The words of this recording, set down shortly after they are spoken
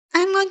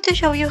going to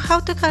show you how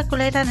to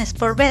calculate an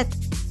sport bet.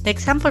 The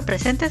example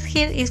presented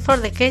here is for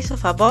the case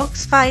of a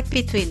box fight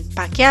between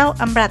Pacquiao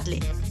and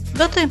Bradley.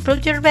 Go to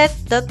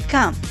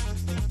improveyourbet.com.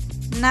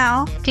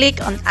 Now click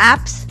on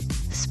Apps,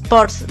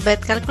 Sports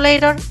Bet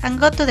Calculator and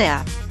go to the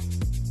app.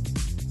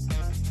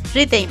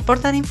 Read the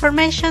important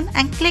information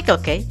and click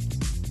OK.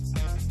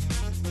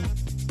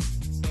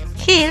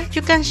 Here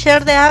you can share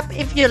the app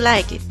if you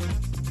like it.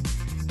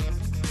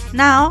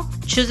 Now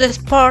choose the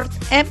sport,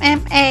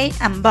 MMA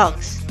and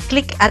box.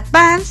 Click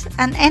Advance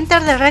and enter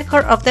the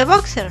record of the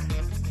boxer.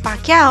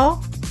 Pacquiao,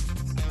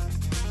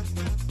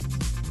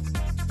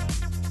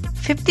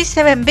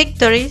 57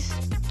 victories,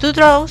 2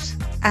 draws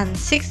and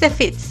 6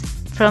 defeats.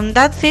 From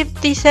that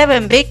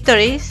 57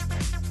 victories,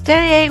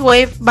 38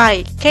 were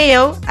by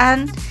KO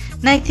and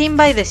 19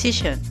 by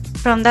decision.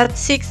 From that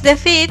 6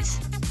 defeats,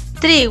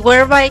 3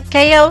 were by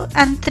KO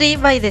and 3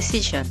 by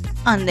decision.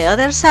 On the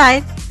other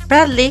side,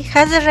 Bradley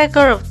has a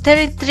record of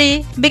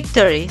 33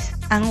 victories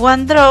and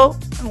 1 draw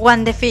and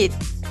 1 defeat.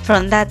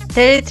 From that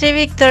 33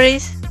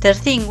 victories,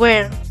 13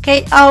 were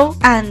KO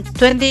and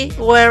 20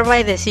 were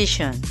by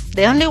decision.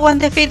 The only one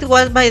defeat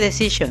was by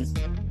decision.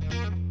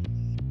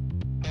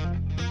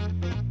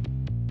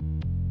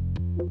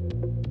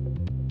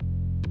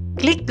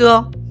 Click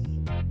Go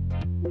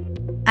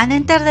and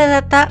enter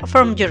the data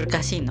from your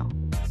casino.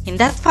 In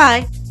that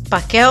fight,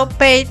 Pacquiao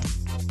paid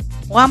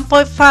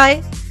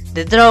 1.5,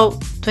 the draw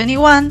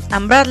 21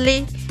 and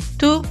Bradley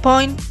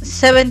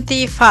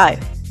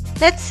 2.75.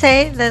 Let's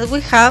say that we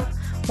have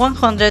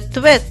 100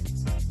 to bet.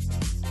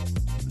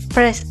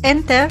 Press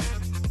enter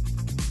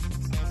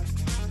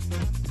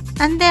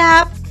and the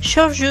app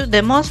shows you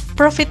the most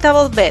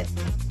profitable bet.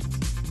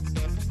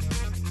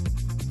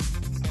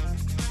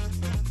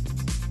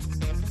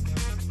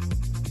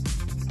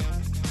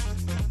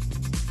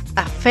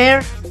 A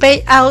fair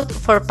payout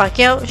for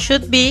Pacquiao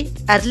should be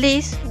at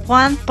least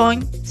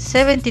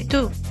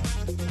 1.72.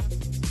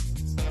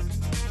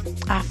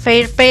 A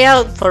fair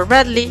payout for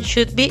Bradley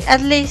should be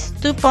at least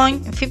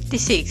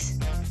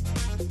 2.56.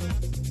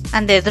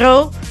 And the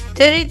draw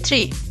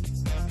 33.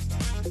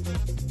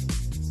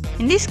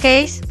 In this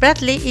case,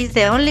 Bradley is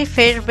the only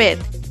fair bet.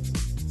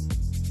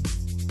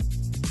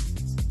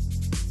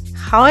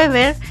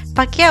 However,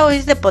 Pacquiao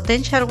is the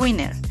potential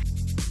winner.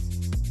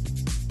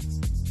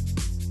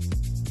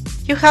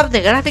 You have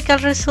the graphical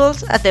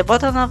results at the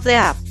bottom of the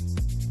app.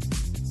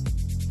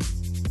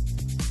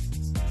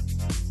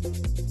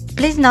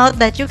 Please note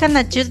that you can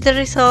adjust the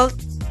result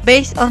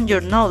based on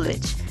your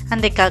knowledge,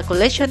 and the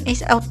calculation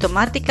is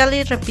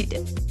automatically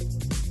repeated.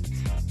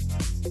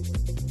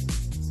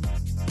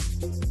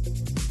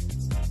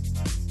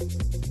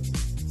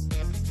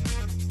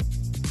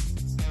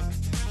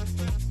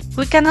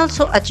 We can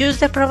also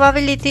adjust the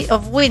probability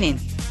of winning.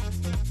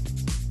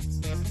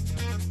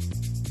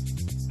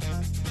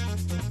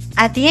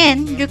 At the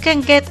end, you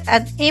can get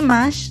an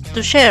image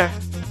to share.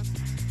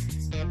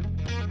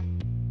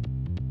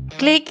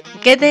 Click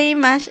Get the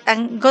image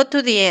and go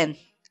to the end.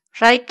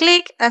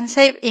 Right-click and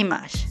save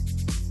image.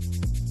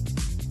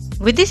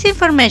 With this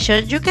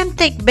information, you can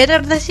take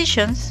better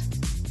decisions.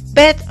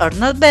 Bet or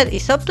not bet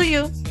is up to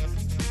you.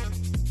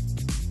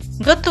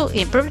 Go to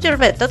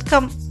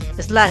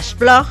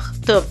improveyourbet.com/blog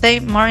to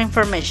obtain more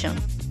information.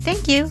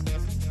 Thank you.